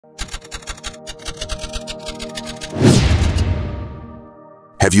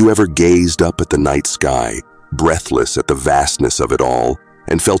Have you ever gazed up at the night sky, breathless at the vastness of it all,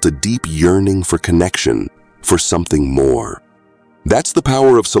 and felt a deep yearning for connection, for something more? That's the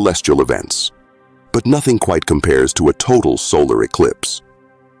power of celestial events. But nothing quite compares to a total solar eclipse.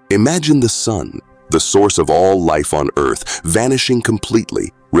 Imagine the sun, the source of all life on Earth, vanishing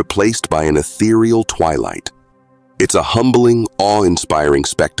completely, replaced by an ethereal twilight. It's a humbling, awe-inspiring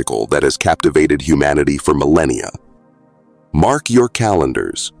spectacle that has captivated humanity for millennia. Mark your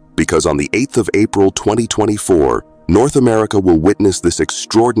calendars, because on the 8th of April 2024, North America will witness this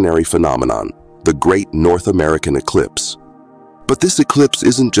extraordinary phenomenon, the Great North American Eclipse. But this eclipse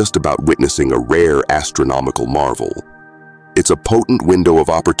isn't just about witnessing a rare astronomical marvel. It's a potent window of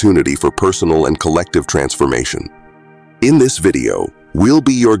opportunity for personal and collective transformation. In this video, we'll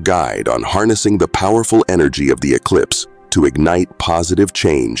be your guide on harnessing the powerful energy of the eclipse to ignite positive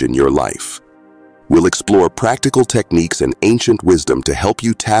change in your life. We'll explore practical techniques and ancient wisdom to help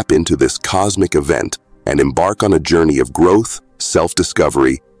you tap into this cosmic event and embark on a journey of growth,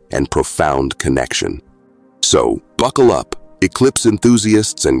 self-discovery, and profound connection. So, buckle up, eclipse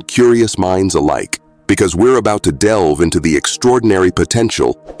enthusiasts and curious minds alike, because we're about to delve into the extraordinary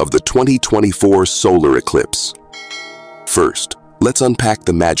potential of the 2024 solar eclipse. First, let's unpack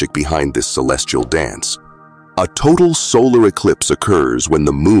the magic behind this celestial dance. A total solar eclipse occurs when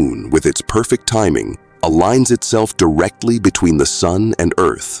the moon, with its perfect timing, aligns itself directly between the sun and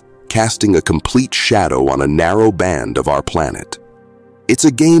Earth, casting a complete shadow on a narrow band of our planet. It's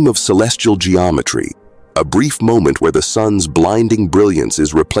a game of celestial geometry, a brief moment where the sun's blinding brilliance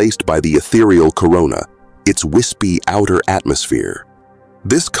is replaced by the ethereal corona, its wispy outer atmosphere.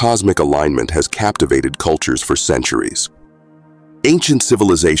 This cosmic alignment has captivated cultures for centuries. Ancient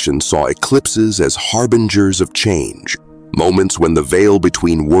civilizations saw eclipses as harbingers of change, moments when the veil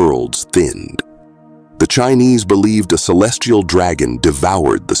between worlds thinned. The Chinese believed a celestial dragon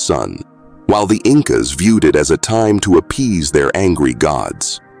devoured the sun, while the Incas viewed it as a time to appease their angry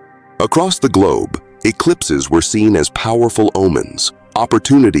gods. Across the globe, eclipses were seen as powerful omens,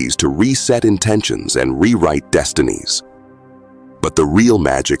 opportunities to reset intentions and rewrite destinies. But the real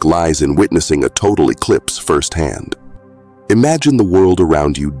magic lies in witnessing a total eclipse firsthand. Imagine the world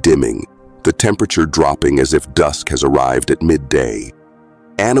around you dimming, the temperature dropping as if dusk has arrived at midday.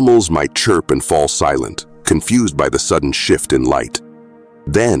 Animals might chirp and fall silent, confused by the sudden shift in light.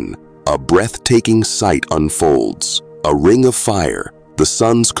 Then, a breathtaking sight unfolds, a ring of fire, the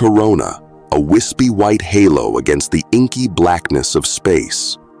sun's corona, a wispy white halo against the inky blackness of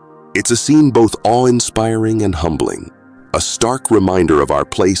space. It's a scene both awe-inspiring and humbling, a stark reminder of our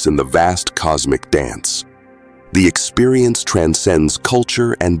place in the vast cosmic dance. The experience transcends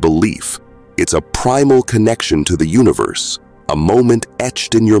culture and belief. It's a primal connection to the universe, a moment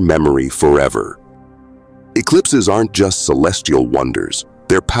etched in your memory forever. Eclipses aren't just celestial wonders,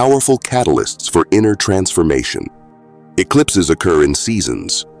 they're powerful catalysts for inner transformation. Eclipses occur in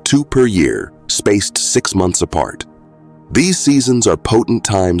seasons, 2 per year, spaced 6 months apart. These seasons are potent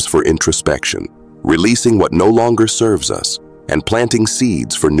times for introspection, releasing what no longer serves us, and planting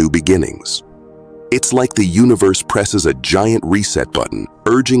seeds for new beginnings. It's like the universe presses a giant reset button,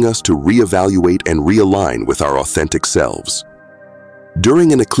 urging us to reevaluate and realign with our authentic selves.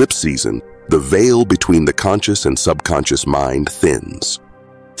 During an eclipse season, the veil between the conscious and subconscious mind thins.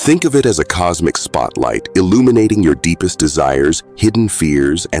 Think of it as a cosmic spotlight illuminating your deepest desires, hidden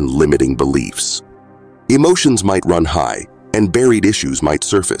fears, and limiting beliefs. Emotions might run high, and buried issues might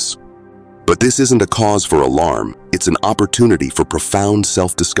surface. But this isn't a cause for alarm, it's an opportunity for profound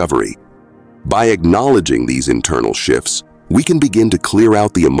self-discovery. By acknowledging these internal shifts, we can begin to clear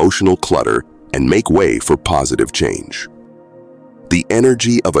out the emotional clutter and make way for positive change. The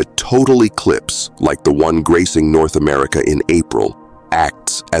energy of a total eclipse, like the one gracing North America in April,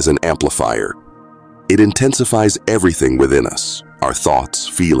 acts as an amplifier. It intensifies everything within us, our thoughts,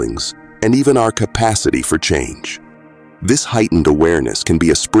 feelings, and even our capacity for change. This heightened awareness can be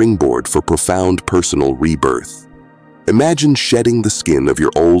a springboard for profound personal rebirth. Imagine shedding the skin of your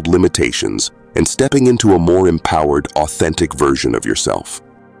old limitations and stepping into a more empowered, authentic version of yourself.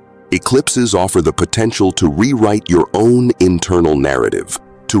 Eclipses offer the potential to rewrite your own internal narrative,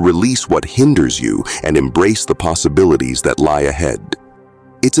 to release what hinders you and embrace the possibilities that lie ahead.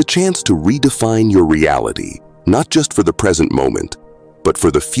 It's a chance to redefine your reality, not just for the present moment, but for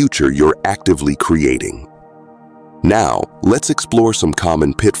the future you're actively creating. Now, let's explore some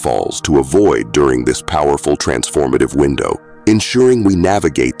common pitfalls to avoid during this powerful transformative window, ensuring we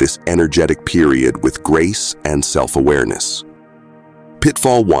navigate this energetic period with grace and self-awareness.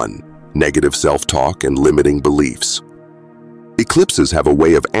 Pitfall 1: negative self-talk and limiting beliefs. Eclipses have a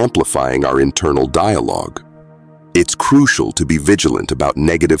way of amplifying our internal dialogue. It's crucial to be vigilant about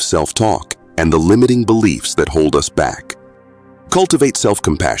negative self-talk and the limiting beliefs that hold us back. Cultivate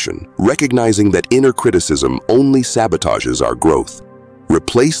self-compassion, recognizing that inner criticism only sabotages our growth.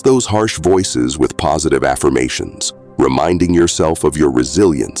 Replace those harsh voices with positive affirmations, reminding yourself of your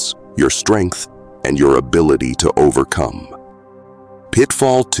resilience, your strength, and your ability to overcome.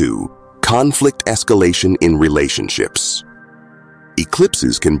 Pitfall 2. Conflict escalation in relationships.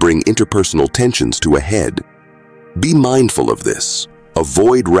 Eclipses can bring interpersonal tensions to a head. Be mindful of this.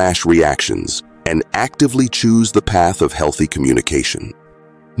 Avoid rash reactions and actively choose the path of healthy communication.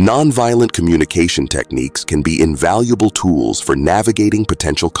 Nonviolent communication techniques can be invaluable tools for navigating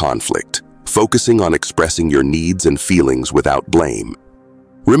potential conflict, focusing on expressing your needs and feelings without blame.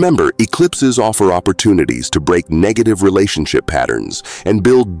 Remember, eclipses offer opportunities to break negative relationship patterns and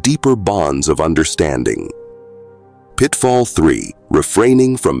build deeper bonds of understanding. Pitfall 3.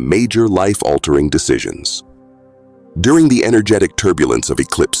 Refraining from major life-altering decisions. During the energetic turbulence of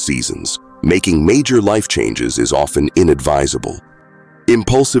eclipse seasons, making major life changes is often inadvisable.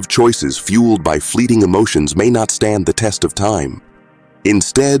 Impulsive choices fueled by fleeting emotions may not stand the test of time.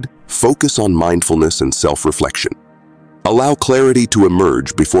 Instead, focus on mindfulness and self-reflection. Allow clarity to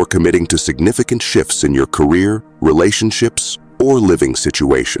emerge before committing to significant shifts in your career, relationships, or living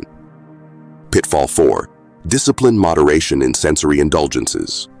situation. Pitfall 4. Discipline moderation in sensory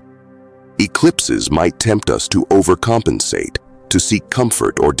indulgences. Eclipses might tempt us to overcompensate, to seek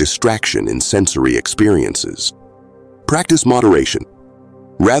comfort or distraction in sensory experiences. Practice moderation.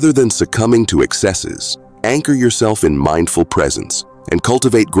 Rather than succumbing to excesses, anchor yourself in mindful presence and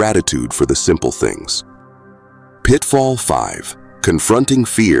cultivate gratitude for the simple things. Pitfall 5. Confronting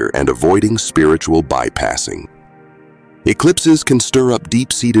fear and avoiding spiritual bypassing. Eclipses can stir up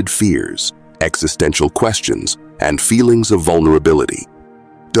deep-seated fears, existential questions, and feelings of vulnerability.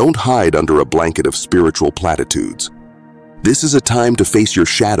 Don't hide under a blanket of spiritual platitudes. This is a time to face your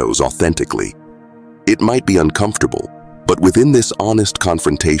shadows authentically. It might be uncomfortable, but within this honest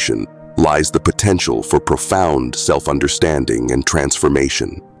confrontation lies the potential for profound self-understanding and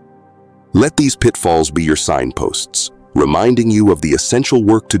transformation. Let these pitfalls be your signposts, reminding you of the essential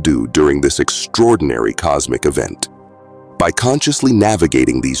work to do during this extraordinary cosmic event. By consciously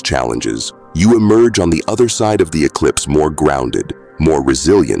navigating these challenges, you emerge on the other side of the eclipse more grounded, more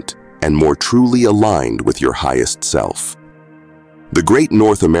resilient, and more truly aligned with your highest self. The Great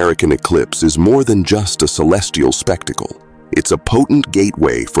North American Eclipse is more than just a celestial spectacle. It's a potent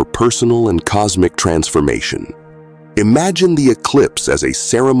gateway for personal and cosmic transformation. Imagine the eclipse as a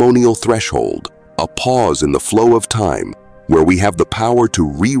ceremonial threshold, a pause in the flow of time where we have the power to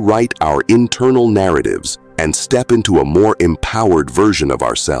rewrite our internal narratives and step into a more empowered version of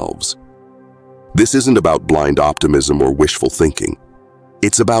ourselves. This isn't about blind optimism or wishful thinking.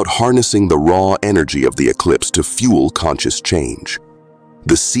 It's about harnessing the raw energy of the eclipse to fuel conscious change.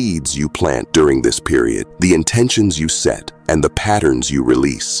 The seeds you plant during this period, the intentions you set, and the patterns you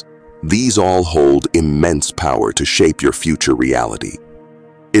release, these all hold immense power to shape your future reality.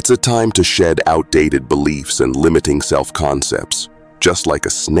 It's a time to shed outdated beliefs and limiting self-concepts, just like a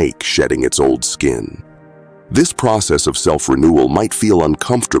snake shedding its old skin. This process of self-renewal might feel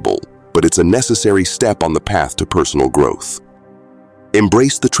uncomfortable, but it's a necessary step on the path to personal growth.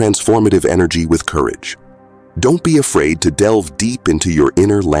 Embrace the transformative energy with courage. Don't be afraid to delve deep into your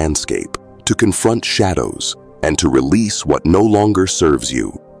inner landscape, to confront shadows, and to release what no longer serves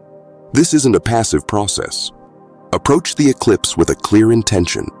you. This isn't a passive process. Approach the eclipse with a clear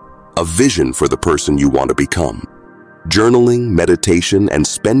intention, a vision for the person you want to become. Journaling, meditation, and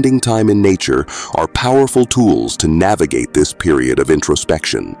spending time in nature are powerful tools to navigate this period of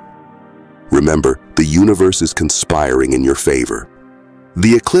introspection. Remember, the universe is conspiring in your favor.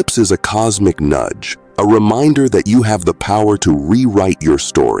 The eclipse is a cosmic nudge, a reminder that you have the power to rewrite your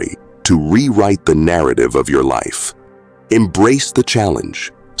story, to rewrite the narrative of your life. Embrace the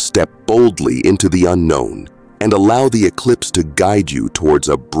challenge, step boldly into the unknown, and allow the eclipse to guide you towards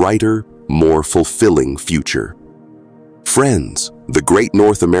a brighter, more fulfilling future. Friends, the Great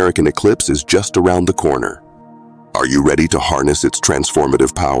North American Eclipse is just around the corner. Are you ready to harness its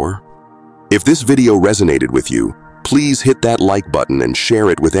transformative power? If this video resonated with you, please hit that like button and share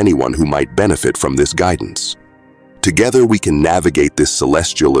it with anyone who might benefit from this guidance. Together we can navigate this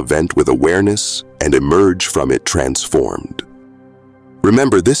celestial event with awareness and emerge from it transformed.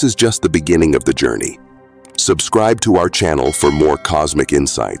 Remember, this is just the beginning of the journey. Subscribe to our channel for more cosmic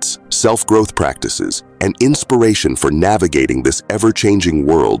insights, self-growth practices, and inspiration for navigating this ever-changing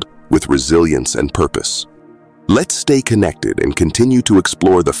world with resilience and purpose. Let's stay connected and continue to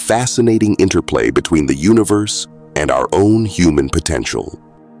explore the fascinating interplay between the universe and our own human potential.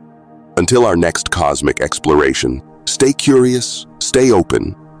 Until our next cosmic exploration, stay curious, stay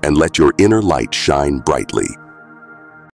open, and let your inner light shine brightly.